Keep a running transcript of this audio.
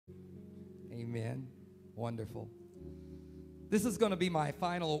Amen. Wonderful. This is going to be my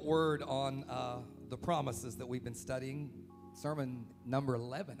final word on the promises that we've been studying. Sermon number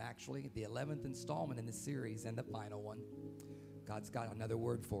 11, actually, the 11th installment in this series and the final one. God's got another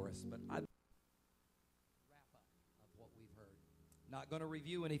word for us, but I wrap up of what we've heard. Not going to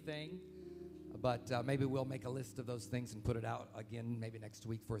review anything, but maybe we'll make a list of those things and put it out again maybe next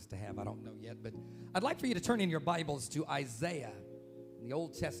week for us to have. I don't know yet, but I'd like for you to turn in your Bibles to Isaiah, in the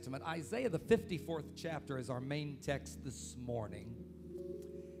Old Testament. Isaiah, the 54th chapter, is our main text this morning.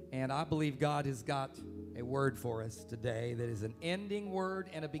 And I believe God has got a word for us today that is an ending word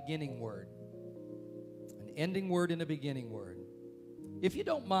and a beginning word. An ending word and a beginning word. If you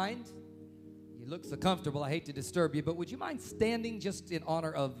don't mind, you look so comfortable, I hate to disturb you, but would you mind standing just in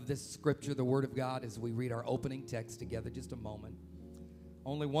honor of this scripture, the Word of God, as we read our opening text together just a moment.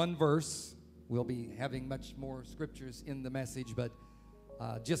 Only one verse. We'll be having much more scriptures in the message, but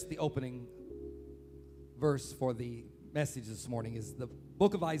just the opening verse for the message this morning is the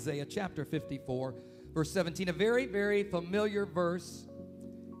book of Isaiah, chapter 54, verse 17, a very, very familiar verse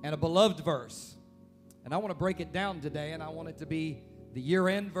and a beloved verse. And I want to break it down today, and I want it to be the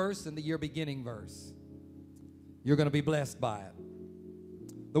year-end verse and the year-beginning verse. You're going to be blessed by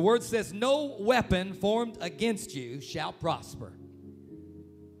it. The word says, "No weapon formed against you shall prosper,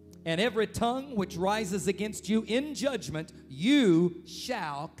 and every tongue which rises against you in judgment you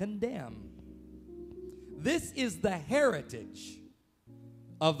shall condemn. This is the heritage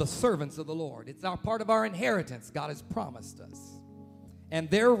of the servants of the Lord." It's our part of our inheritance God has promised us. "And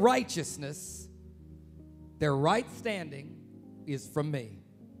their righteousness, their right standing, is from me,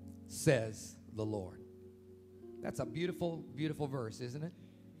 says the Lord." That's a beautiful, beautiful verse, isn't it?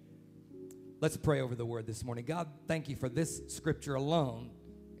 Let's pray over the word this morning. God, thank you for this scripture alone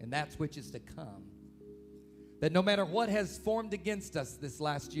and that which is to come. That no matter what has formed against us this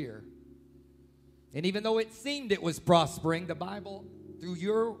last year, and even though it seemed it was prospering, the Bible, through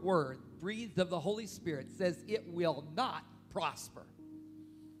your word, breathed of the Holy Spirit, says it will not prosper.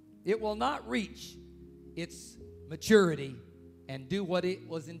 It will not reach its maturity and do what it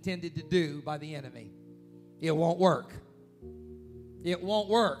was intended to do by the enemy. It won't work. It won't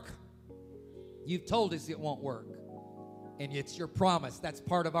work. You've told us it won't work. And it's your promise. That's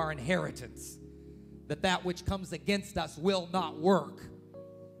part of our inheritance. That which comes against us will not work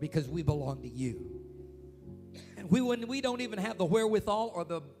because we belong to you. And when we don't even have the wherewithal or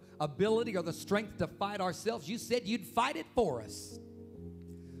the ability or the strength to fight ourselves, you said you'd fight it for us.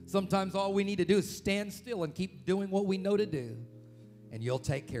 Sometimes all we need to do is stand still and keep doing what we know to do, and you'll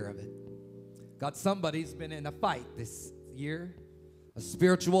take care of it. God, somebody's been in a fight this year, a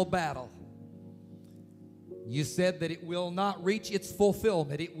spiritual battle. You said that it will not reach its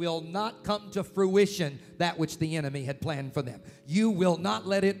fulfillment. It will not come to fruition, that which the enemy had planned for them. You will not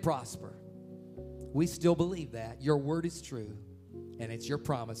let it prosper. We still believe that. Your word is true, and it's your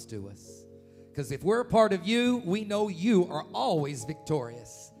promise to us. Because if we're a part of you, we know you are always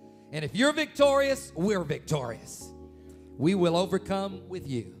victorious. And if you're victorious, we're victorious. We will overcome with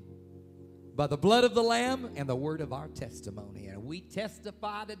you by the blood of the Lamb and the word of our testimony. And we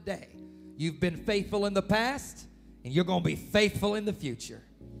testify today. You've been faithful in the past, and you're going to be faithful in the future.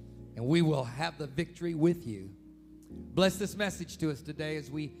 And we will have the victory with you. Bless this message to us today as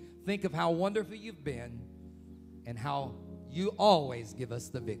we think of how wonderful you've been and how you always give us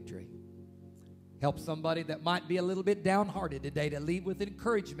the victory. Help somebody that might be a little bit downhearted today to leave with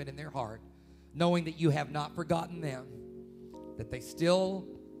encouragement in their heart, knowing that you have not forgotten them, that they still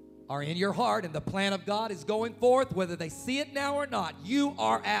are in your heart, and the plan of God is going forth, whether they see it now or not. You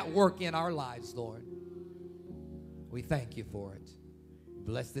are at work in our lives, Lord. We thank you for it.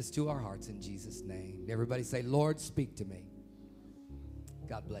 Bless this to our hearts in Jesus' name. Everybody say, "Lord, speak to me."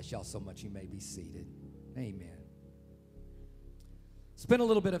 God bless y'all so much. You may be seated. Amen. Spent a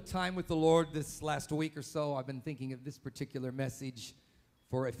little bit of time with the Lord this last week or so. I've been thinking of this particular message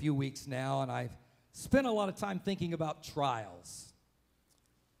for a few weeks now, and I've spent a lot of time thinking about trials.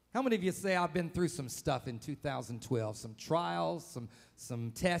 How many of you say, I've been through some stuff in 2012, some trials,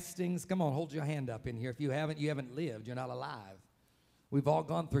 some testings? Come on, hold your hand up in here. If you haven't lived. You're not alive. We've all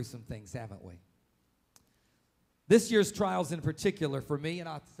gone through some things, haven't we? This year's trials in particular for me, and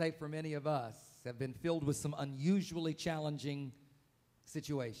I'd say for many of us, have been filled with some unusually challenging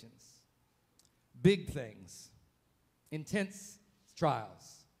situations. Big things. Intense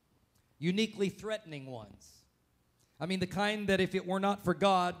trials. Uniquely threatening ones. I mean, the kind that if it were not for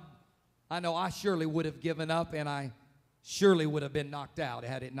God, I know I surely would have given up, and I surely would have been knocked out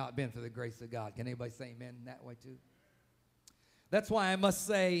had it not been for the grace of God. Can anybody say amen that way too? That's why I must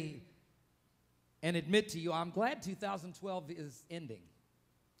say and admit to you, I'm glad 2012 is ending.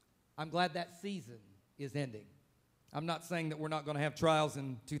 I'm glad that season is ending. I'm not saying that we're not going to have trials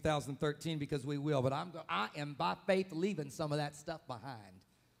in 2013, because we will, but I am by faith leaving some of that stuff behind.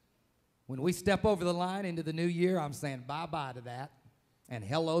 When we step over the line into the new year, I'm saying bye-bye to that and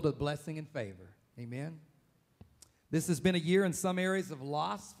hello to blessing and favor. Amen? This has been a year in some areas of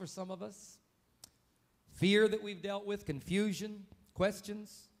loss for some of us. Fear that we've dealt with, confusion,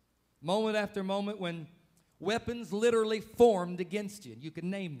 questions, moment after moment when weapons literally formed against you. You can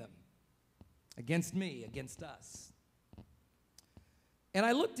name them. Against me, against us. And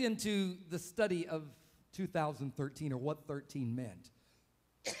I looked into the study of 2013, or what 13 meant.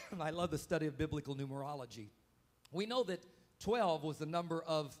 I love the study of biblical numerology. We know that 12 was the number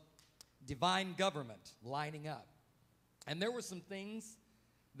of divine government lining up. And there were some things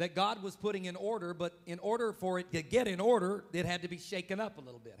that God was putting in order, but in order for it to get in order, it had to be shaken up a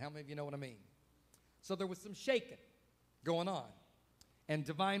little bit. How many of you know what I mean? So there was some shaking going on. And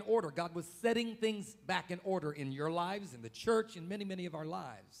divine order. God was setting things back in order in your lives, in the church, in many, many of our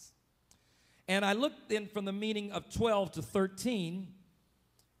lives. And I looked in from the meaning of 12 to 13,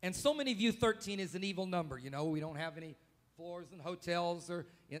 and so many view 13 as an evil number. You know, we don't have any floors in hotels or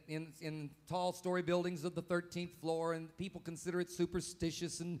in tall story buildings of the 13th floor, and people consider it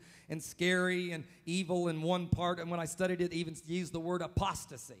superstitious and scary and evil in one part. And when I studied it, even used the word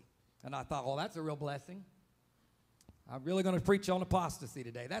apostasy. And I thought, well, that's a real blessing. I'm really going to preach on apostasy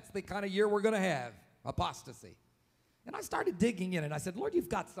today. That's the kind of year we're going to have, apostasy. And I started digging in, and I said, Lord, you've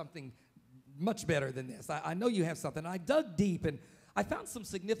got something much better than this. I know you have something. And I dug deep, and I found some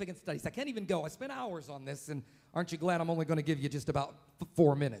significant studies. I can't even go. I spent hours on this, and aren't you glad I'm only going to give you just about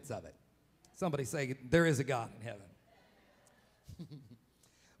 4 minutes of it? Somebody say, there is a God in heaven.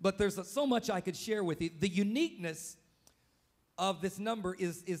 But there's so much I could share with you. The uniqueness of this number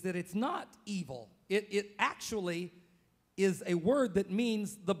is that it's not evil. It actually is a word that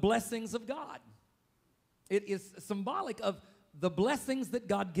means the blessings of God. It is symbolic of the blessings that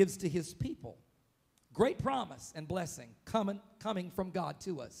God gives to his people. Great promise and blessing coming from God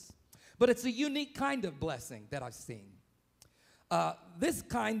to us. But it's a unique kind of blessing that I've seen. This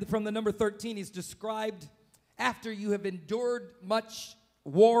kind from the number 13 is described after you have endured much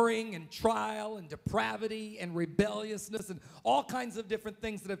warring and trial and depravity and rebelliousness and all kinds of different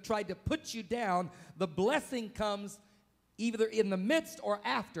things that have tried to put you down. The blessing comes either in the midst or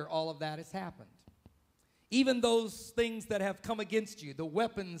after all of that has happened. Even those things that have come against you, the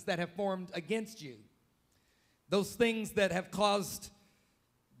weapons that have formed against you, those things that have caused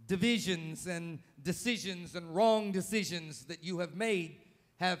divisions and decisions and wrong decisions that you have made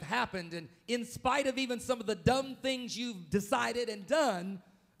have happened. And in spite of even some of the dumb things you've decided and done,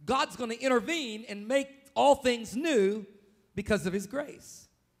 God's going to intervene and make all things new because of his grace.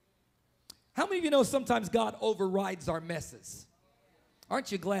 How many of you know sometimes God overrides our messes?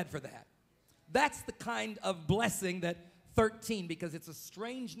 Aren't you glad for that? That's the kind of blessing that 13, because it's a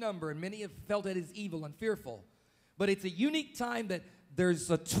strange number and many have felt it as evil and fearful. But it's a unique time that there's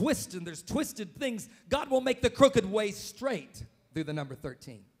a twist and there's twisted things. God will make the crooked way straight through the number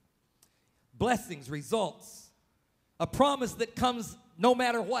 13. Blessings, results, a promise that comes no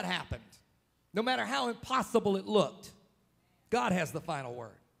matter what happened, no matter how impossible it looked. God has the final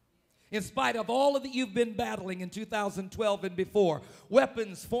word. In spite of all of that you've been battling in 2012 and before,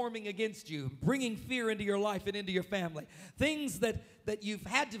 weapons forming against you, bringing fear into your life and into your family, things that you've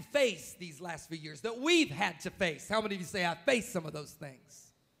had to face these last few years, that we've had to face. How many of you say, I faced some of those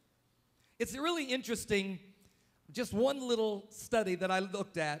things? It's really interesting, just one little study that I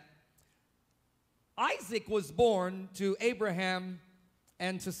looked at. Isaac was born to Abraham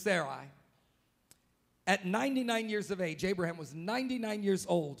and to Sarai at 99 years of age. Abraham was 99 years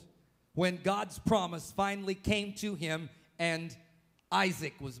old when God's promise finally came to him and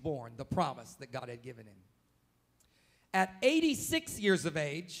Isaac was born, the promise that God had given him. At 86 years of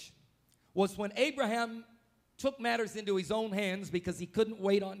age was when Abraham took matters into his own hands because he couldn't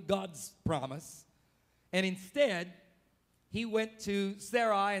wait on God's promise. And instead, he went to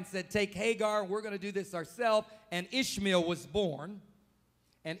Sarai and said, take Hagar, we're going to do this ourselves. And Ishmael was born.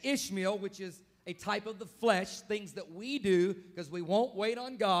 And Ishmael, which is a type of the flesh, things that we do because we won't wait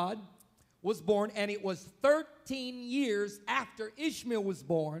on God, was born. And it was 13 years after Ishmael was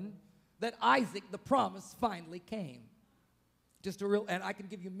born that Isaac, the promise, finally came. And I can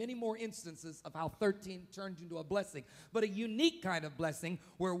give you many more instances of how 13 turned into a blessing, but a unique kind of blessing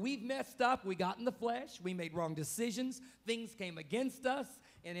where we've messed up, we got in the flesh, we made wrong decisions, things came against us,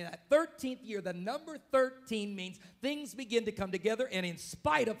 and in that 13th year, the number 13 means things begin to come together, and in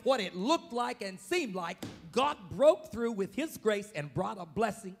spite of what it looked like and seemed like, God broke through with his grace and brought a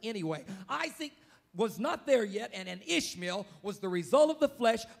blessing anyway. Isaac was not there yet, and an Ishmael was the result of the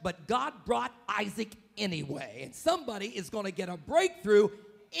flesh, but God brought Isaac anyway. And somebody is going to get a breakthrough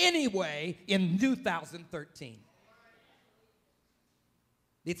anyway in 2013.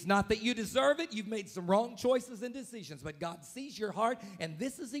 It's not that you deserve it. You've made some wrong choices and decisions, but God sees your heart, and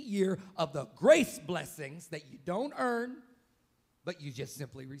this is a year of the grace blessings that you don't earn, but you just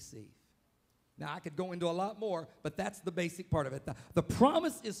simply receive. Now, I could go into a lot more, but that's the basic part of it. The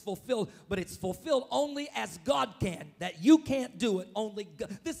promise is fulfilled, but it's fulfilled only as God can. That you can't do it, only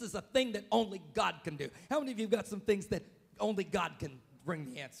God. This is a thing that only God can do. How many of you have got some things that only God can bring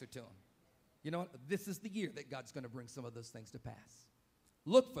the answer to them? You know what? This is the year that God's going to bring some of those things to pass.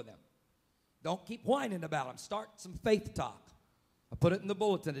 Look for them. Don't keep whining about them. Start some faith talk. I put it in the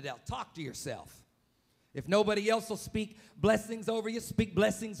bulletin today. Talk to yourself. If nobody else will speak blessings over you, speak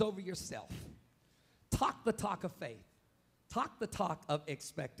blessings over yourself. Talk the talk of faith. Talk the talk of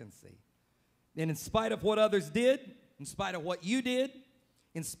expectancy. And in spite of what others did, in spite of what you did,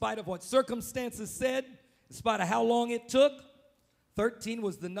 in spite of what circumstances said, in spite of how long it took, 13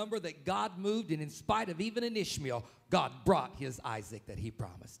 was the number that God moved, and in spite of even an Ishmael, God brought his Isaac that he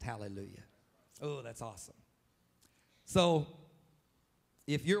promised. Hallelujah. Oh, that's awesome. So,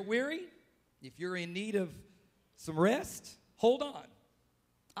 if you're weary, if you're in need of some rest, hold on.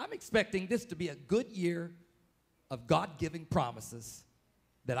 I'm expecting this to be a good year of God-giving promises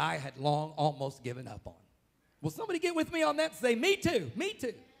that I had long almost given up on. Will somebody get with me on that? Say, me too, me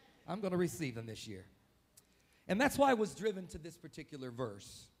too. I'm going to receive them this year. And that's why I was driven to this particular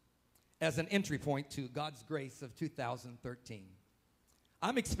verse as an entry point to God's grace of 2013.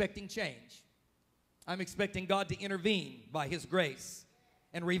 I'm expecting change. I'm expecting God to intervene by his grace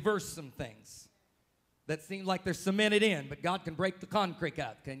and reverse some things that seem like they're cemented in, but God can break the concrete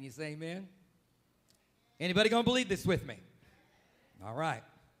up. Can you say amen? Anybody going to believe this with me? All right.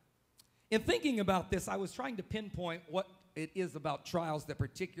 In thinking about this, I was trying to pinpoint what it is about trials that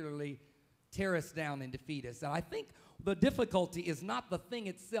particularly tear us down and defeat us. And I think the difficulty is not the thing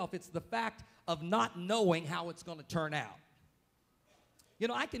itself, it's the fact of not knowing how it's going to turn out. You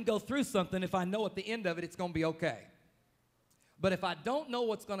know, I can go through something if I know at the end of it it's going to be okay. But if I don't know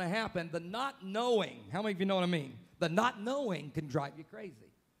what's going to happen, the not knowing, how many of you know what I mean? The not knowing can drive you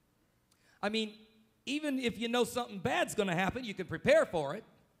crazy. I mean, even if you know something bad's going to happen, you can prepare for it.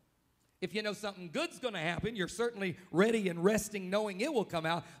 If you know something good's going to happen, you're certainly ready and resting knowing it will come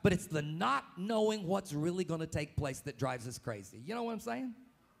out. But it's the not knowing what's really going to take place that drives us crazy. You know what I'm saying?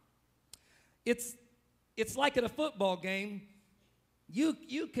 It's like at a football game. You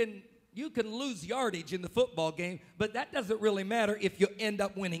can lose yardage in the football game, but that doesn't really matter if you end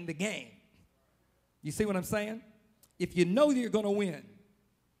up winning the game. You see what I'm saying? If you know you're going to win,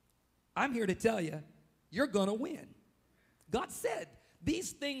 I'm here to tell you, you're going to win. God said,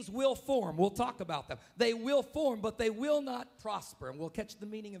 these things will form. We'll talk about them. They will form, but they will not prosper. And we'll catch the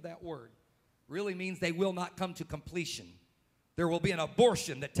meaning of that word. Really means they will not come to completion. There will be an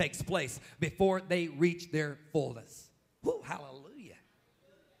abortion that takes place before they reach their fullness. Whew, hallelujah.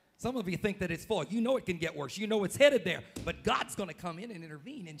 Some of you think that it's full. You know it can get worse. You know it's headed there. But God's going to come in and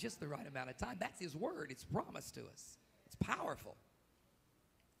intervene in just the right amount of time. That's his word. It's promised to us. It's powerful.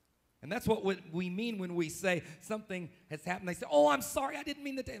 And that's what we mean when we say something has happened. They say, oh, I'm sorry, I didn't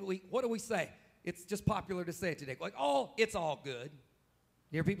mean that. What do we say? It's just popular to say it today. Like, oh, it's all good.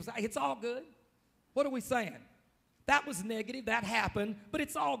 You hear people say, it's all good. What are we saying? That was negative, that happened, but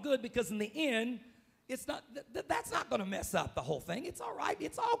it's all good because in the end, it's not. That's not going to mess up the whole thing. It's all right.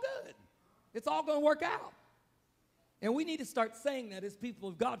 It's all good. It's all going to work out. And we need to start saying that as people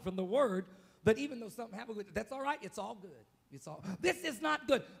of God from the Word, that even though something happened, that's all right. It's all good. This is not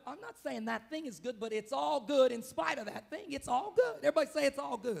good. I'm not saying that thing is good, but it's all good in spite of that thing. It's all good. Everybody say it's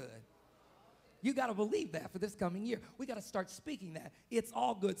all good. You got to believe that for this coming year. We got to start speaking that. It's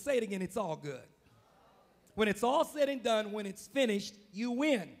all good. Say it again. It's all good. When it's all said and done, when it's finished, you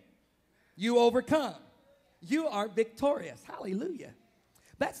win. You overcome. You are victorious. Hallelujah.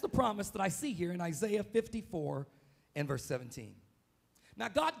 That's the promise that I see here in Isaiah 54 and verse 17. Now,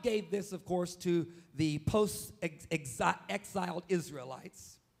 God gave this, of course, to the post-exiled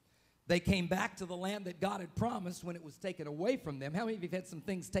Israelites. They came back to the land that God had promised when it was taken away from them. How many of you have had some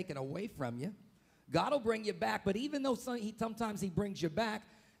things taken away from you? God will bring you back, but even though sometimes he brings you back,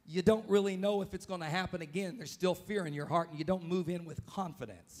 you don't really know if it's going to happen again. There's still fear in your heart, and you don't move in with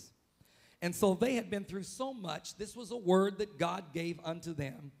confidence. And so they had been through so much. This was a word that God gave unto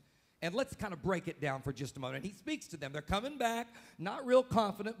them. And let's kind of break it down for just a moment. He speaks to them. They're coming back, not real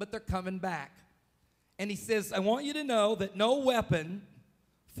confident, but they're coming back. And he says, I want you to know that no weapon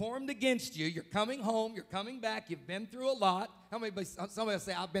formed against you. You're coming home. You're coming back. You've been through a lot. Somebody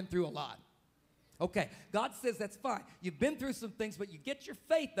say, I've been through a lot. Okay, God says that's fine. You've been through some things, but you get your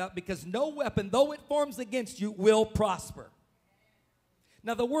faith up because no weapon, though it forms against you, will prosper.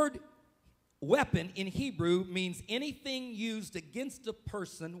 Now, the word weapon in Hebrew means anything used against a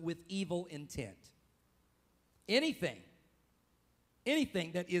person with evil intent. Anything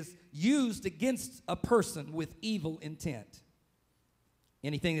that is used against a person with evil intent.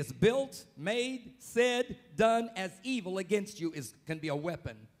 Anything that's built, made, said, done as evil against you can be a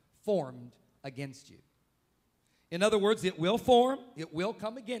weapon formed against you. In other words, it will form, it will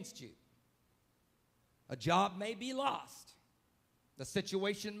come against you. A job may be lost. A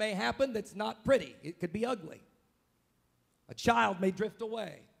situation may happen that's not pretty. It could be ugly. A child may drift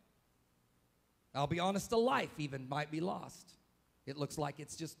away. I'll be honest, a life even might be lost. It looks like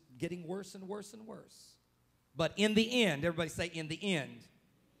it's just getting worse and worse and worse. But in the end, everybody say, in the end.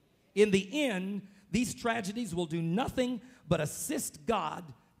 In the end, these tragedies will do nothing but assist God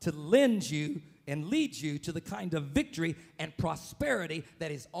to lend you and lead you to the kind of victory and prosperity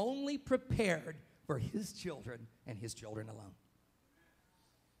that is only prepared for His children and His children alone.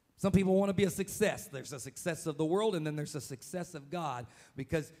 Some people want to be a success. There's a success of the world, and then there's a success of God,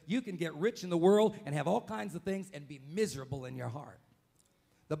 because you can get rich in the world and have all kinds of things and be miserable in your heart.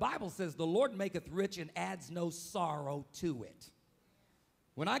 The Bible says the Lord maketh rich and adds no sorrow to it.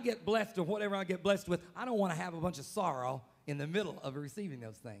 When I get blessed or whatever I get blessed with, I don't want to have a bunch of sorrow in the middle of receiving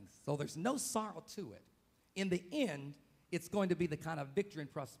those things. So there's no sorrow to it. In the end, it's going to be the kind of victory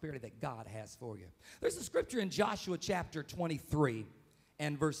and prosperity that God has for you. There's a scripture in Joshua chapter 23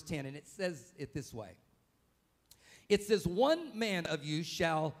 and verse 10, and it says it this way. It says, 1 man of you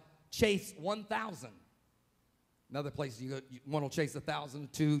shall chase 1,000. Another place one will chase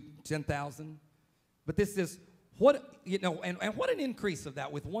 1,000, 2, 10,000. But this is what, and what an increase of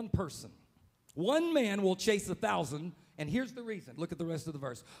that with one person. 1 man will chase 1,000, and here's the reason. Look at the rest of the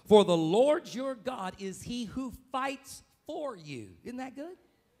verse. For the Lord your God is He who fights for you. Isn't that good?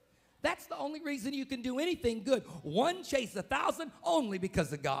 That's the only reason you can do anything good. 1 chase 1,000 only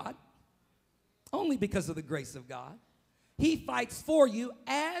because of God. Only because of the grace of God. He fights for you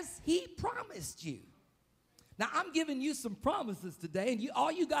as He promised you. Now, I'm giving you some promises today, and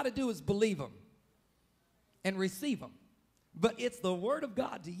all you got to do is believe them and receive them. But it's the Word of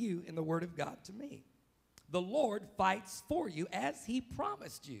God to you and the Word of God to me. The Lord fights for you as He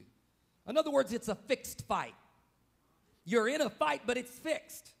promised you. In other words, it's a fixed fight. You're in a fight, but it's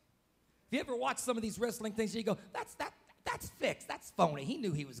fixed. If you ever watch some of these wrestling things, you go, that's fixed. That's phony. He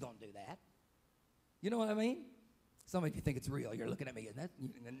knew he was going to do that. You know what I mean? Some of you think it's real. You're looking at me.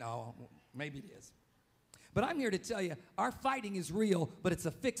 No, maybe it is. But I'm here to tell you, our fighting is real, but it's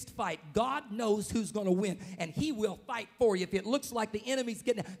a fixed fight. God knows who's going to win, and He will fight for you. If it looks like the enemy's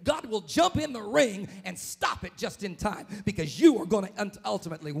getting, God will jump in the ring and stop it just in time, because you are going to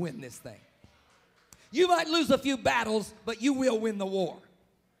ultimately win this thing. You might lose a few battles, but you will win the war.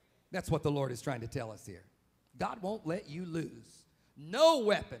 That's what the Lord is trying to tell us here. God won't let you lose. No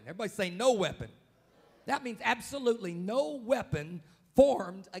weapon. Everybody say no weapon. That means absolutely no weapon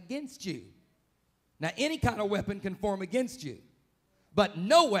formed against you. Now, any kind of weapon can form against you, but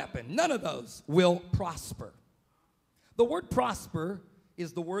no weapon, none of those will prosper. The word prosper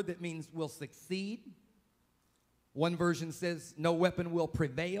is the word that means will succeed. One version says no weapon will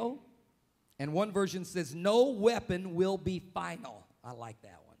prevail, and one version says no weapon will be final. I like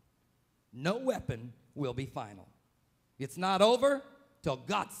that one. No weapon will be final. It's not over till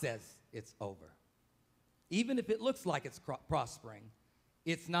God says it's over. Even if it looks like it's prospering,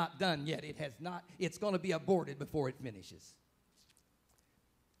 it's not done yet. It has not. It's going to be aborted before it finishes.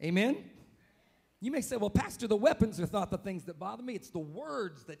 Amen? You may say, well, Pastor, the weapons are not the things that bother me. It's the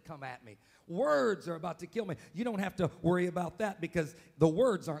words that come at me. Words are about to kill me. You don't have to worry about that, because the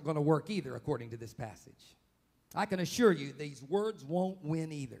words aren't going to work either, according to this passage. I can assure you these words won't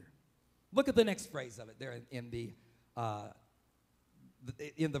win either. Look at the next phrase of it there in the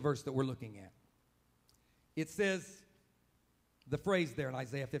verse that we're looking at. It says, the phrase there in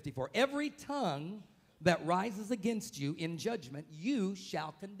Isaiah 54, every tongue that rises against you in judgment, you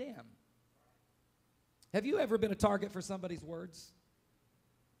shall condemn. Have you ever been a target for somebody's words?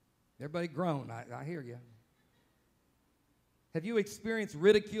 Everybody groan. I hear you. Have you experienced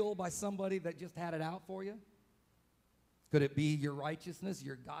ridicule by somebody that just had it out for you? Could it be your righteousness,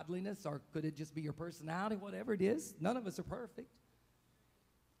 your godliness, or could it just be your personality? Whatever it is, none of us are perfect.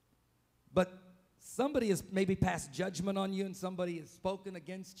 But somebody has maybe passed judgment on you, and somebody has spoken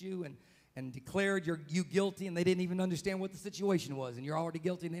against you and declared you guilty, and they didn't even understand what the situation was, and you're already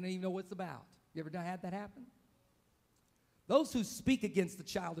guilty, and they don't even know what it's about. You ever had that happen? Those who speak against the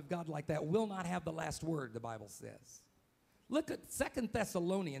child of God like that will not have the last word, the Bible says. Look at 2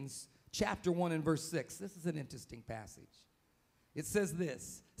 Thessalonians chapter 1 and verse 6. This is an interesting passage. It says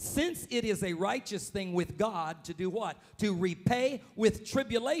this, since it is a righteous thing with God to do what? To repay with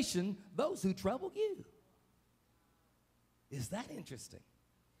tribulation those who trouble you. Is that interesting?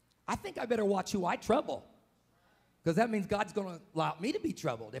 I think I better watch who I trouble, because that means God's going to allow me to be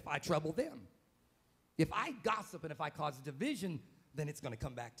troubled if I trouble them. If I gossip and if I cause division, then it's going to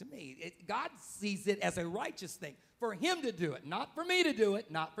come back to me. God sees it as a righteous thing for him to do it, not for me to do it,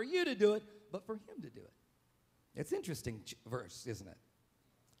 not for you to do it, but for him to do it. It's an interesting verse, isn't it?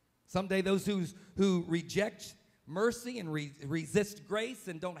 Someday those who reject mercy and resist grace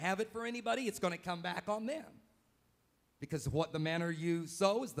and don't have it for anybody, it's going to come back on them. Because what the manner you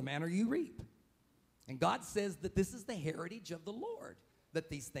sow is the manner you reap. And God says that this is the heritage of the Lord, that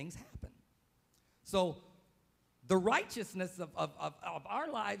these things happen. So the righteousness of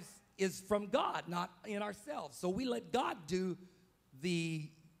our lives is from God, not in ourselves. So we let God do the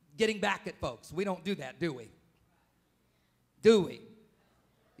getting back at folks. We don't do that, do we? Do we?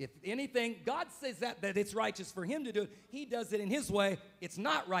 If anything, God says that it's righteous for him to do it. He does it in his way. It's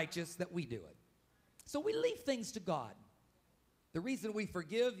not righteous that we do it. So we leave things to God. The reason we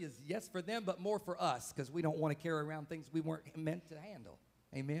forgive is, yes, for them, but more for us, because we don't want to carry around things we weren't meant to handle.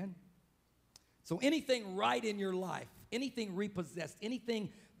 Amen? So anything right in your life, anything repossessed, anything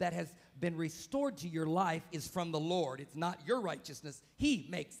that has been restored to your life is from the Lord. It's not your righteousness. He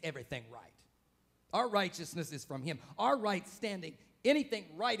makes everything right. Our righteousness is from him. Our right standing, anything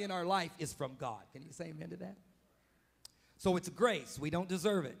right in our life is from God. Can you say amen to that? So it's grace. We don't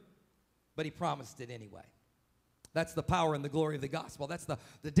deserve it, but he promised it anyway. That's the power and the glory of the gospel. That's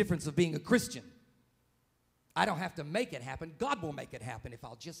the difference of being a Christian. I don't have to make it happen. God will make it happen if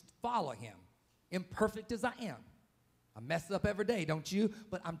I'll just follow him, imperfect as I am. I mess up every day, don't you?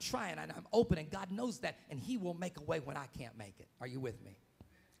 But I'm trying, and I'm open, and God knows that, and he will make a way when I can't make it. Are you with me?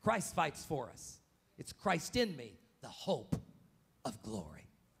 Christ fights for us. It's Christ in me, the hope of glory.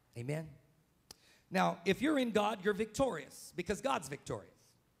 Amen? Now, if you're in God, you're victorious, because God's victorious.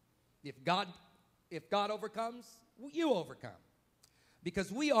 If God overcomes, you overcome.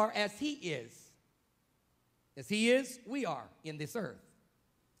 Because we are as he is. As he is, we are in this earth.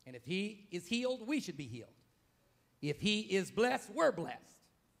 And if he is healed, we should be healed. If he is blessed, we're blessed.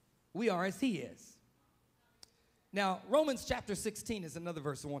 We are as he is. Now, Romans chapter 16 is another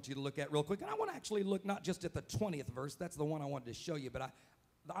verse I want you to look at real quick. And I want to actually look not just at the 20th verse. That's the one I wanted to show you. But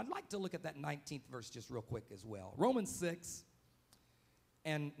I'd like to look at that 19th verse just real quick as well. Romans 6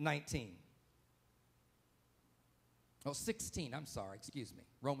 and 19. Oh, 16, I'm sorry, excuse me.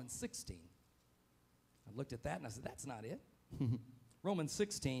 Romans 16. I looked at that and I said, that's not it. Romans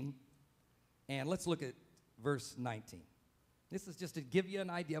 16, and let's look at verse 19. This is just to give you an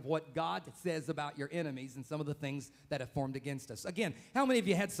idea of what God says about your enemies and some of the things that have formed against us. Again, how many of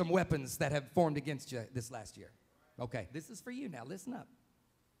you had some weapons that have formed against you this last year? Okay, this is for you now. Listen up.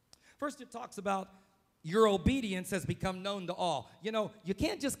 First, it talks about your obedience has become known to all. You know, you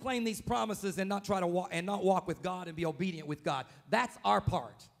can't just claim these promises and not try to walk with God and be obedient with God. That's our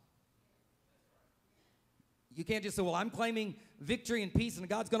part. You can't just say, well, I'm claiming victory and peace and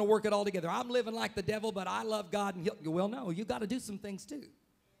God's going to work it all together. I'm living like the devil, but I love God. And well, no, you got to do some things too.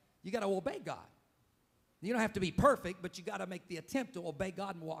 You got to obey God. You don't have to be perfect, but you got to make the attempt to obey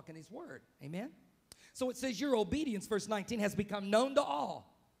God and walk in his word. Amen? So it says your obedience, verse 19, has become known to all.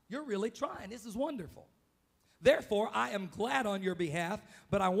 You're really trying. This is wonderful. Therefore, I am glad on your behalf,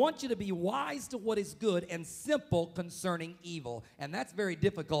 but I want you to be wise to what is good and simple concerning evil. And that's very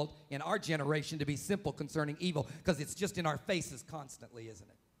difficult in our generation, to be simple concerning evil, because it's just in our faces constantly, isn't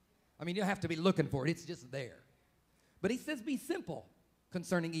it? I mean, you don't have to be looking for it. It's just there. But he says be simple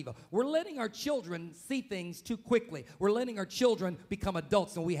concerning evil. We're letting our children see things too quickly. We're letting our children become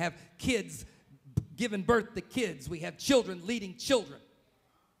adults, and we have kids giving birth to kids. We have children leading children.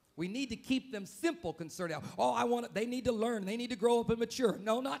 We need to keep them simple concerning, they need to learn. They need to grow up and mature.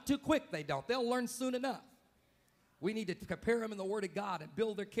 No, not too quick they don't. They'll learn soon enough. We need to prepare them in the Word of God and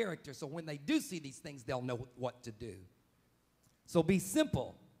build their character so when they do see these things, they'll know what to do. So be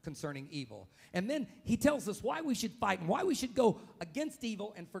simple concerning evil. And then he tells us why we should fight and why we should go against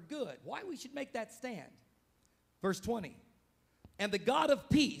evil and for good, why we should make that stand. Verse 20, and the God of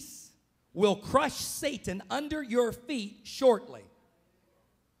peace will crush Satan under your feet shortly.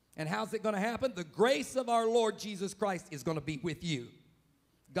 And how's it going to happen? The grace of our Lord Jesus Christ is going to be with you.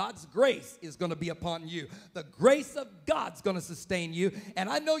 God's grace is going to be upon you. The grace of God's going to sustain you. And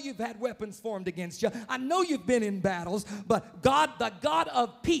I know you've had weapons formed against you. I know you've been in battles. But God, the God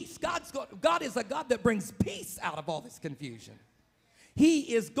of peace, God is a God that brings peace out of all this confusion.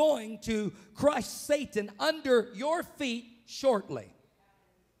 He is going to crush Satan under your feet shortly.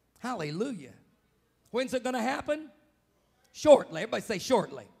 Hallelujah. When's it going to happen? Shortly. Everybody say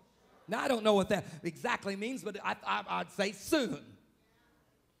shortly. Now, I don't know what that exactly means, but I'd say soon.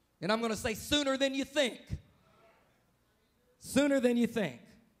 And I'm going to say sooner than you think. Sooner than you think.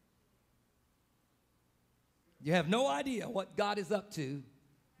 You have no idea what God is up to,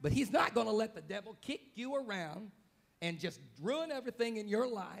 but he's not going to let the devil kick you around and just ruin everything in your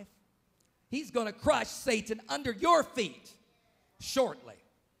life. He's going to crush Satan under your feet shortly,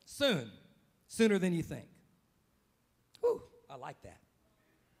 soon, sooner than you think. Whew, I like that.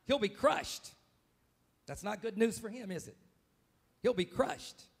 He'll be crushed. That's not good news for him, is it? He'll be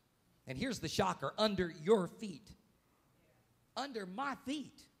crushed. And here's the shocker, under your feet. Under my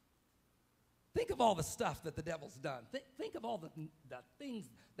feet. Think of all the stuff that the devil's done. Think of all the things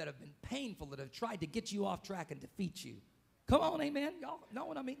that have been painful, that have tried to get you off track and defeat you. Come on, amen? Y'all know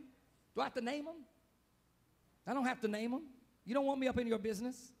what I mean? Do I have to name them? I don't have to name them. You don't want me up in your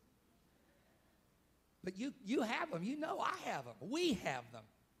business? But you have them. You know I have them. We have them.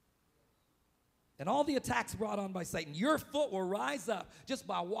 And all the attacks brought on by Satan, your foot will rise up just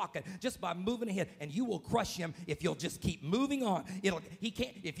by walking, just by moving ahead, and you will crush him if you'll just keep moving on. He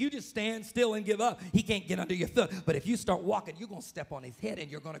can't. If you just stand still and give up, he can't get under your foot. But if you start walking, you're going to step on his head and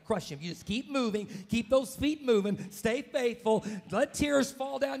you're going to crush him. You just keep moving, keep those feet moving, stay faithful, let tears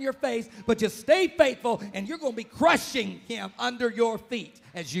fall down your face, but just stay faithful, and you're going to be crushing him under your feet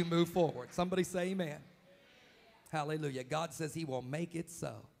as you move forward. Somebody say amen. Hallelujah. God says he will make it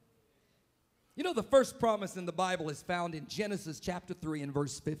so. You know, the first promise in the Bible is found in Genesis chapter 3 and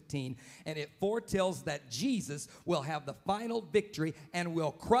verse 15, and it foretells that Jesus will have the final victory and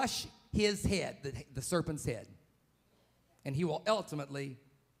will crush his head, the serpent's head, and he will ultimately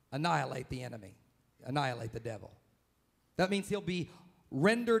annihilate the enemy, annihilate the devil. That means he'll be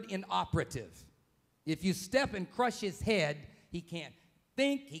rendered inoperative. If you step and crush his head, he can't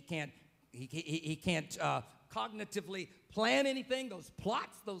think, he can't cognitively plan anything. Those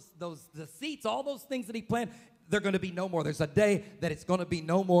plots, those deceits, all those things that he planned, they're going to be no more. There's a day that it's going to be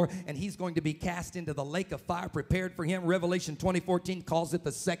no more, and he's going to be cast into the lake of fire prepared for him. Revelation 20:14 calls it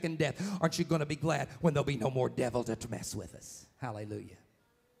the second death. Aren't you going to be glad when there'll be no more devil to mess with us? Hallelujah.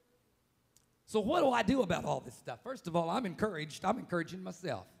 So what do I do about all this stuff? First of all, I'm encouraged. I'm encouraging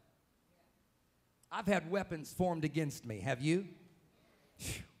myself. I've had weapons formed against me. Have you?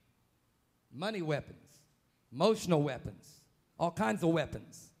 Money weapons. Emotional weapons, all kinds of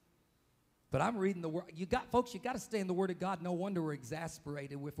weapons. But I'm reading the Word. Folks, you got to stay in the Word of God. No wonder we're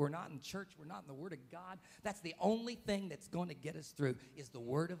exasperated. If we're not in church, we're not in the Word of God. That's the only thing that's going to get us through is the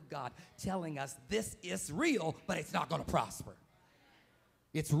Word of God telling us this is real, but it's not going to prosper.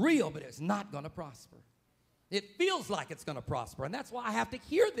 It's real, but it's not going to prosper. It feels like it's going to prosper, and that's why I have to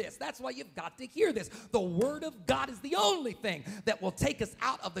hear this. That's why you've got to hear this. The Word of God is the only thing that will take us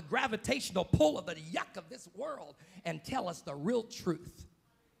out of the gravitational pull of the yuck of this world and tell us the real truth.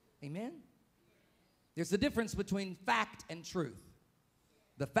 Amen? There's a difference between fact and truth.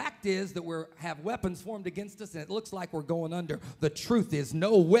 The fact is that we have weapons formed against us, and it looks like we're going under. The truth is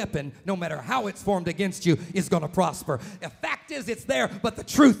no weapon, no matter how it's formed against you, is going to prosper. The fact is it's there, but the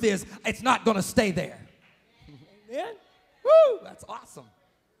truth is it's not going to stay there. Yeah? Woo! That's awesome.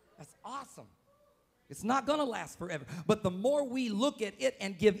 That's awesome. It's not going to last forever. But the more we look at it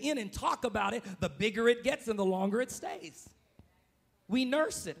and give in and talk about it, the bigger it gets and the longer it stays. We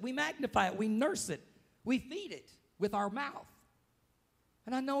nurse it. We magnify it. We nurse it. We feed it with our mouth.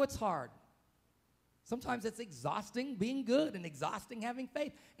 And I know it's hard. Sometimes it's exhausting being good and exhausting having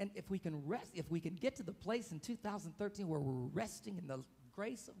faith. And if we can rest, if we can get to the place in 2013 where we're resting in the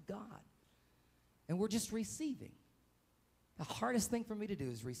grace of God and we're just receiving. The hardest thing for me to do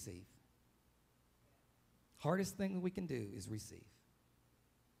is receive. Hardest thing that we can do is receive.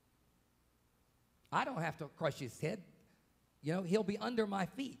 I don't have to crush his head. You know, he'll be under my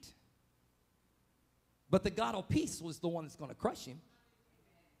feet. But the God of peace was the one that's going to crush him.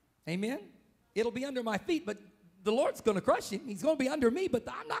 Amen? It'll be under my feet, but the Lord's going to crush him. He's going to be under me, but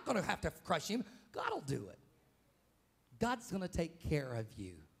I'm not going to have to crush him. God will do it. God's going to take care of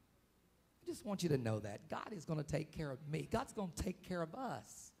you. I just want you to know that. God is going to take care of me. God's going to take care of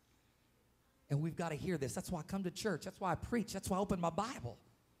us. And we've got to hear this. That's why I come to church. That's why I preach. That's why I open my Bible.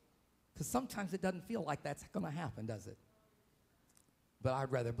 Because sometimes it doesn't feel like that's going to happen, does it? But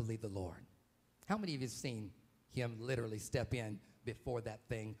I'd rather believe the Lord. How many of you have seen him literally step in before that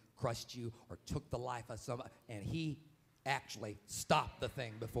thing crushed you or took the life of somebody, and he actually stopped the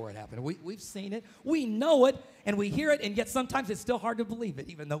thing before it happened? We've seen it. We know it, and we hear it, and yet sometimes it's still hard to believe it,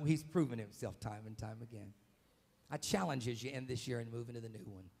 even though he's proven himself time and time again. I challenge you as you end this year and move into the new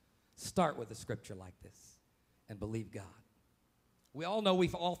one. Start with a scripture like this and believe God. We all know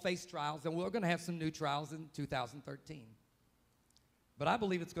we've all faced trials, and we're going to have some new trials in 2013. But I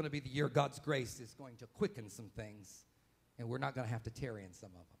believe it's going to be the year God's grace is going to quicken some things, and we're not going to have to tarry in some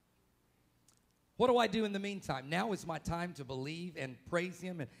of them. What do I do in the meantime? Now is my time to believe and praise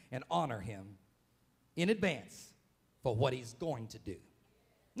him and honor him in advance for what he's going to do.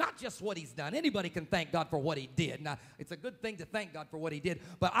 Not just what he's done. Anybody can thank God for what he did. Now, it's a good thing to thank God for what he did,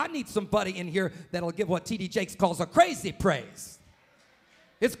 but I need somebody in here that'll give what T.D. Jakes calls a crazy praise.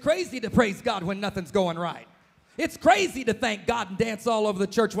 It's crazy to praise God when nothing's going right. It's crazy to thank God and dance all over the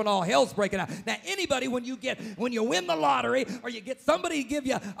church when all hell's breaking out. Now, anybody, when you win the lottery or you get somebody to give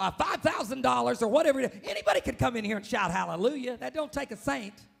you $5,000 or whatever, anybody can come in here and shout hallelujah. That don't take a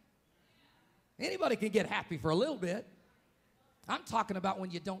saint. Anybody can get happy for a little bit. I'm talking about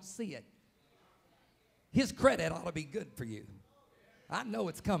when you don't see it. His credit ought to be good for you. I know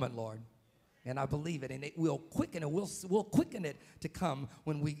it's coming, Lord. And I believe it, and it will quicken it. We'll quicken it to come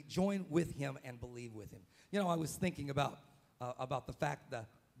when we join with him and believe with him. You know, I was thinking about the fact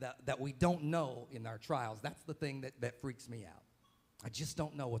that we don't know in our trials. That's the thing that freaks me out. I just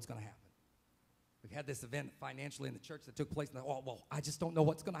don't know what's going to happen. We've had this event financially in the church that took place, and I just don't know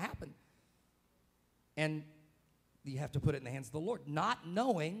what's going to happen. And you have to put it in the hands of the Lord. Not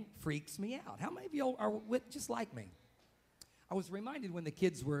knowing freaks me out. How many of you are just like me? I was reminded when the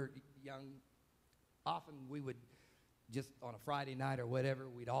kids were young, often we would just on a Friday night or whatever,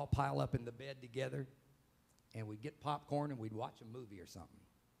 we'd all pile up in the bed together, and we'd get popcorn and we'd watch a movie or something.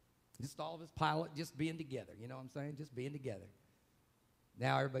 Just all of us pile up, just being together. You know what I'm saying? Just being together.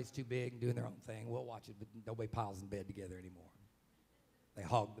 Now everybody's too big and doing their own thing. We'll watch it, but nobody piles in bed together anymore. They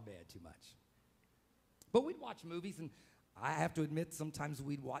hog the bed too much. But we'd watch movies, and I have to admit, sometimes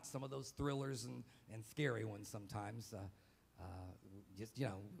we'd watch some of those thrillers and scary ones sometimes. Just, you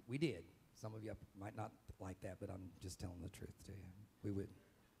know, we did. Some of you might not like that, but I'm just telling the truth to you. We would.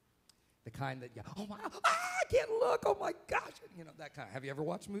 The kind that, oh my, I can't look, oh my gosh. You know, that kind. Have you ever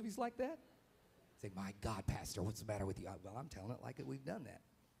watched movies like that? Say, my God, Pastor, what's the matter with you? Well, I'm telling it like it. We've done that.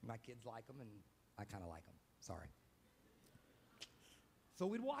 My kids like them, and I kind of like them. Sorry. So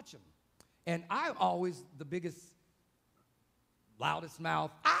we'd watch them. And I'm always the biggest, loudest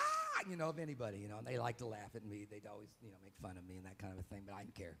mouth, you know, of anybody, you know, and they like to laugh at me. They'd always, you know, make fun of me and that kind of a thing, but I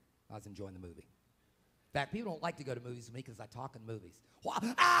didn't care. I was enjoying the movie. In fact, people don't like to go to movies with me because I talk in movies.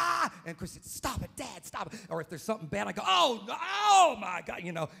 And Chris said, stop it, Dad, stop it. Or if there's something bad, I go, oh my God,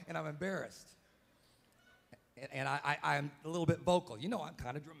 you know, and I'm embarrassed. And I'm a little bit vocal. You know, I'm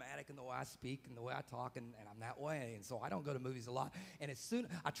kind of dramatic in the way I speak and the way I talk, and I'm that way. And so I don't go to movies a lot. And as soon,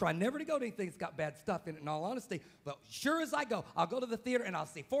 I try never to go to anything that's got bad stuff in it, in all honesty. But sure as I go, I'll go to the theater, and I'll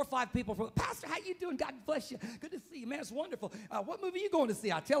see 4 or 5 people. Pastor, how you doing? God bless you. Good to see you, man. It's wonderful. What movie are you going to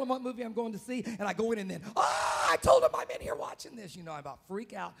see? I tell them what movie I'm going to see, and I go in, and then, I told them I'm in here watching this. You know, I about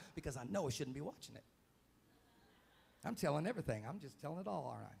freak out because I know I shouldn't be watching it. I'm telling everything. I'm just telling it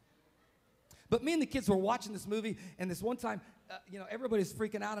all right. But me and the kids were watching this movie, and this one time, you know, everybody's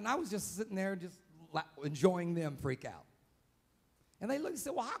freaking out, and I was just sitting there just enjoying them freak out. And they looked and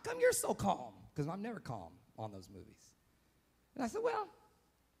said, well, how come you're so calm? Because I'm never calm on those movies. And I said, well,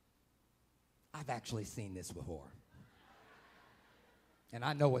 I've actually seen this before. And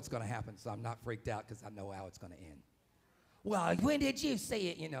I know what's going to happen, so I'm not freaked out because I know how it's going to end. Well, when did you see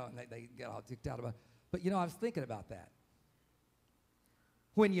it? You know, and they get all ticked out about it. But, you know, I was thinking about that.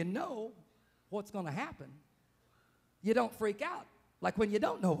 When you know what's going to happen, you don't freak out like when you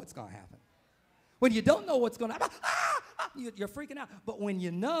don't know what's going to happen. When you don't know what's going to happen, you're freaking out. But when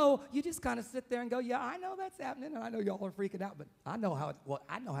you know, you just kind of sit there and go, yeah, I know that's happening, and I know y'all are freaking out, but I know how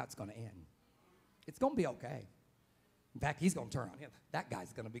it's going to end. It's going to be okay. In fact, he's going to turn on him. That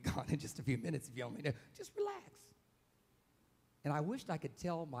guy's going to be gone in just a few minutes if you only know. Just relax. And I wished I could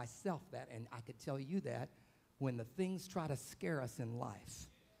tell myself that, and I could tell you that when the things try to scare us in life.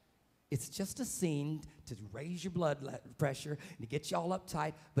 It's just a scene to raise your blood pressure and to get you all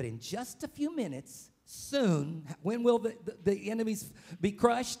uptight. But in just a few minutes, soon, when will the enemies be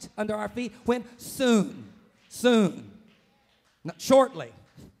crushed under our feet? When? Soon. Soon. Not shortly.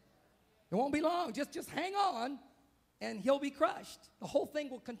 It won't be long. Just hang on, and he'll be crushed. The whole thing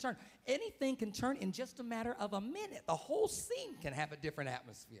will turn. Anything can turn in just a matter of a minute. The whole scene can have a different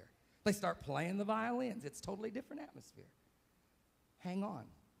atmosphere. They start playing the violins. It's a totally different atmosphere. Hang on.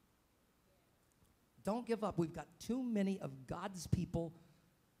 Don't give up. We've got too many of God's people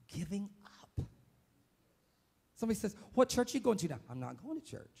giving up. Somebody says, what church are you going to now? I'm not going to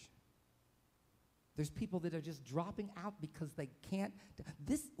church. There's people that are just dropping out because they can't.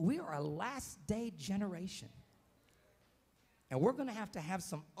 We are a last day generation. And we're going to have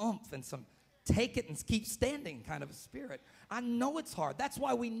some oomph and some take it and keep standing kind of a spirit. I know it's hard. That's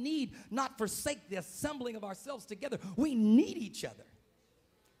why we need not forsake the assembling of ourselves together. We need each other.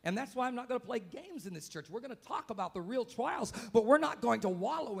 And that's why I'm not going to play games in this church. We're going to talk about the real trials, but we're not going to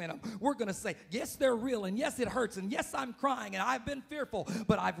wallow in them. We're going to say, yes, they're real, and yes, it hurts, and yes, I'm crying, and I've been fearful,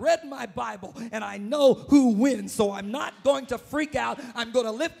 but I've read my Bible, and I know who wins, so I'm not going to freak out. I'm going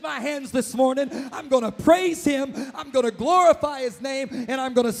to lift my hands this morning. I'm going to praise him. I'm going to glorify his name, and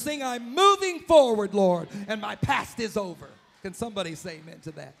I'm going to sing, I'm moving forward, Lord, and my past is over. Can somebody say amen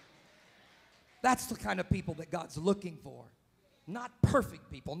to that? That's the kind of people that God's looking for. Not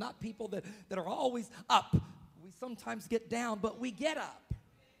perfect people, not people that are always up. We sometimes get down, but we get up.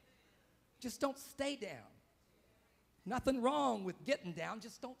 Just don't stay down. Nothing wrong with getting down.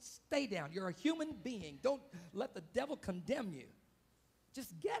 Just don't stay down. You're a human being. Don't let the devil condemn you.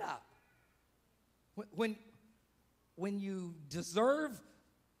 Just get up. When you deserve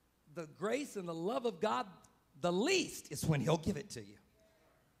the grace and the love of God the least is when he'll give it to you.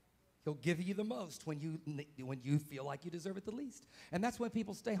 He'll give you the most when you feel like you deserve it the least. And that's when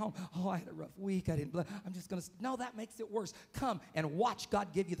people stay home. Oh, I had a rough week. I'm just going to. No, that makes it worse. Come and watch God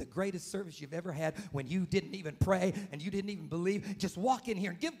give you the greatest service you've ever had when you didn't even pray and you didn't even believe. Just walk in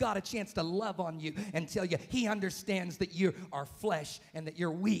here and give God a chance to love on you and tell you he understands that you are flesh and that you're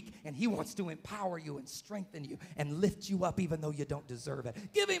weak. And he wants to empower you and strengthen you and lift you up even though you don't deserve it.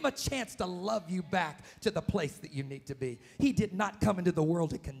 Give him a chance to love you back to the place that you need to be. He did not come into the world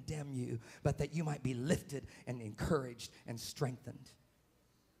to condemn you, but that you might be lifted and encouraged and strengthened.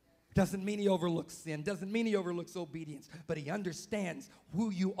 Doesn't mean he overlooks sin, doesn't mean he overlooks obedience, but he understands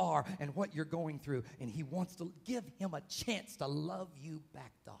who you are and what you're going through, and he wants to give him a chance to love you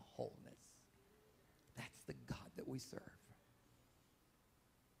back to wholeness. That's the God that we serve.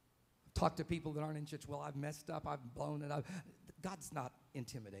 I've talked to people that aren't in church. Well, I've messed up, I've blown it up. God's not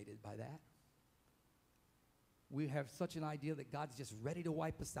intimidated by that. We have such an idea that God's just ready to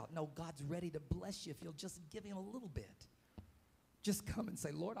wipe us out. No, God's ready to bless you if you'll just give him a little bit. Just come and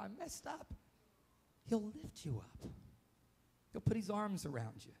say, Lord, I messed up. He'll lift you up. He'll put his arms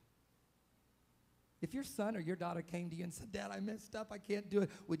around you. If your son or your daughter came to you and said, Dad, I messed up, I can't do it,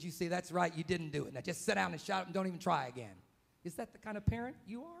 would you say, that's right, you didn't do it. Now just sit down and shout and don't even try again. Is that the kind of parent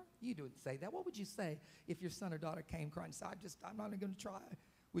you are? You don't say that. What would you say if your son or daughter came crying and said, I'm not even going to try?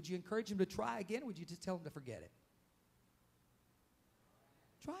 Would you encourage him to try again, or would you just tell him to forget it?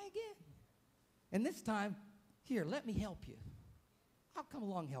 Try again. And this time, here, let me help you. I'll come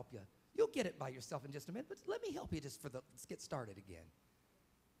along and help you. You'll get it by yourself in just a minute, but let me help you let's get started again.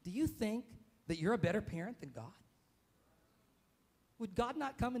 Do you think that you're a better parent than God? Would God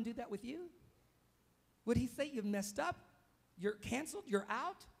not come and do that with you? Would he say you've messed up? You're canceled? You're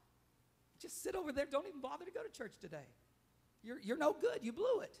out? Just sit over there. Don't even bother to go to church today. You're no good. You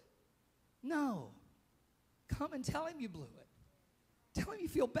blew it. No. Come and tell him you blew it. Tell him you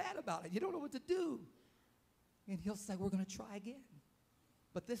feel bad about it. You don't know what to do. And he'll say, we're going to try again.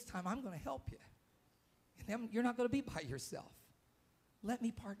 But this time, I'm going to help you. And then you're not going to be by yourself. Let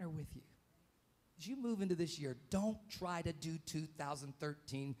me partner with you. As you move into this year, don't try to do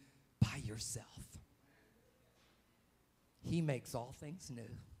 2013 by yourself. He makes all things new.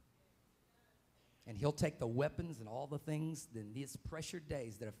 And he'll take the weapons and all the things in these pressured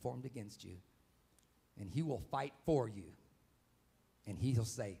days that have formed against you, and he will fight for you. And he'll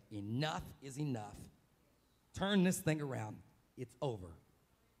say, enough is enough. Turn this thing around. It's over.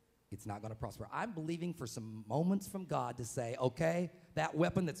 It's not going to prosper. I'm believing for some moments from God to say, okay, that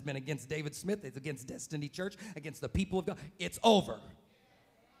weapon that's been against David Smith, it's against Destiny Church, against the people of God, it's over.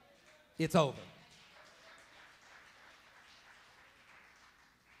 It's over.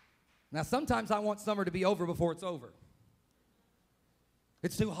 Now, sometimes I want summer to be over before it's over.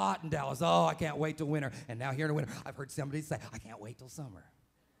 It's too hot in Dallas. Oh, I can't wait till winter. And now here in the winter, I've heard somebody say, I can't wait till summer.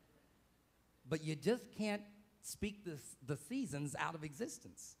 But you just can't speak the seasons out of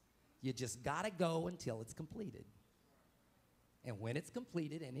existence. You just got to go until it's completed. And when it's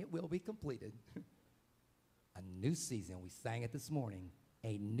completed, and it will be completed, a new season, we sang it this morning,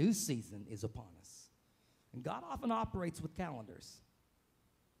 a new season is upon us. And God often operates with calendars.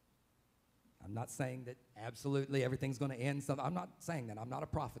 I'm not saying that absolutely everything's going to end. I'm not saying that. I'm not a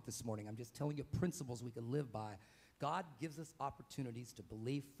prophet this morning. I'm just telling you principles we can live by. God gives us opportunities to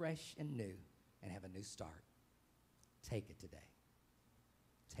believe fresh and new and have a new start. Take it today.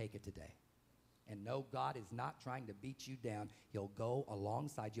 Take it today. And know God is not trying to beat you down. He'll go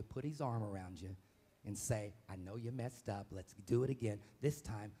alongside you, put his arm around you, and say, I know you messed up. Let's do it again. This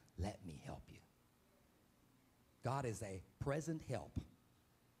time, let me help you. God is a present help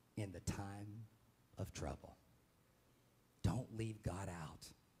in the time of trouble. Don't leave God out.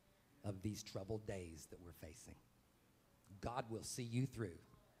 of these troubled days that we're facing. God will see you through.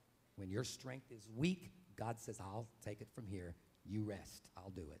 When your strength is weak, God says, I'll take it from here. You rest.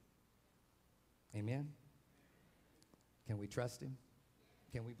 I'll do it. Amen? Can we trust him?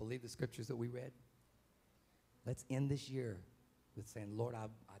 Can we believe the scriptures that we read? Let's end this year with saying, Lord, I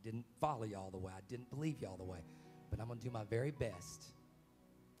didn't follow you all the way. I didn't believe you all the way. But I'm going to do my very best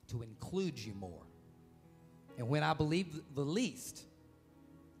to include you more. And when I believe the least,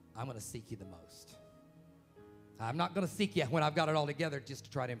 I'm going to seek you the most. I'm not going to seek you when I've got it all together just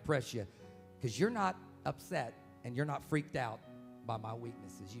to try to impress you, because you're not upset and you're not freaked out by my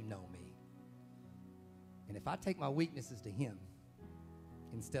weaknesses. You know me. And if I take my weaknesses to him,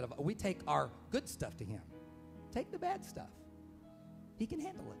 instead of, we take our good stuff to him, take the bad stuff. He can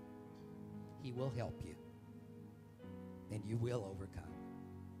handle it. He will help you. And you will overcome.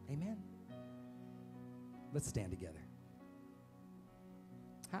 Amen. Let's stand together.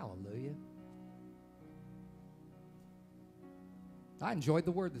 Hallelujah. I enjoyed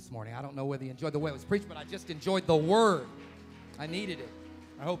the word this morning. I don't know whether you enjoyed the way it was preached, but I just enjoyed the word. I needed it.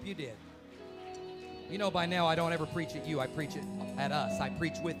 I hope you did. You know by now I don't ever preach at you. I preach it at us. I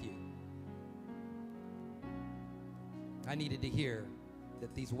preach with you. I needed to hear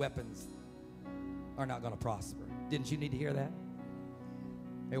that these weapons are not going to prosper. Didn't you need to hear that?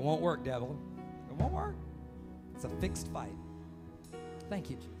 It won't work, devil. It won't work. It's a fixed fight. Thank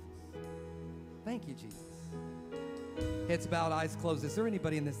you, Jesus. Thank you, Jesus. Heads bowed, eyes closed. Is there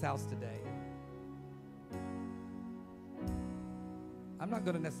anybody in this house today? I'm not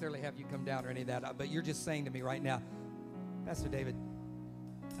going to necessarily have you come down or any of that, but you're just saying to me right now, Pastor David,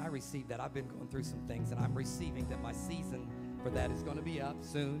 I received that. I've been going through some things, and I'm receiving that my season for that is going to be up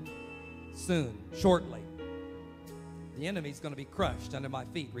soon, shortly. The enemy's going to be crushed under my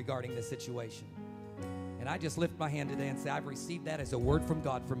feet regarding this situation. And I just lift my hand today and say, I've received that as a word from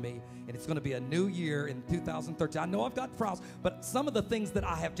God for me, and it's going to be a new year in 2013. I know I've got trials, but some of the things that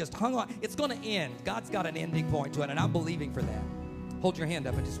I have just hung on, it's going to end. God's got an ending point to it, and I'm believing for that. Hold your hand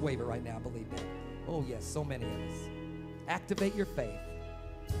up and just wave it right now. Believe that. Oh, yes, so many of us. Activate your faith.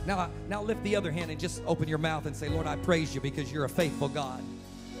 Now lift the other hand and just open your mouth and say, Lord, I praise you because you're a faithful God.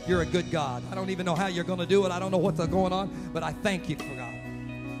 You're a good God. I don't even know how you're going to do it. I don't know what's going on, but I thank you for God.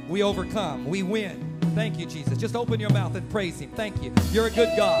 We overcome. We win. Thank you, Jesus. Just open your mouth and praise him. Thank you. You're a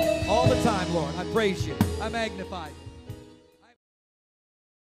good God all the time, Lord. I praise you. I magnify you.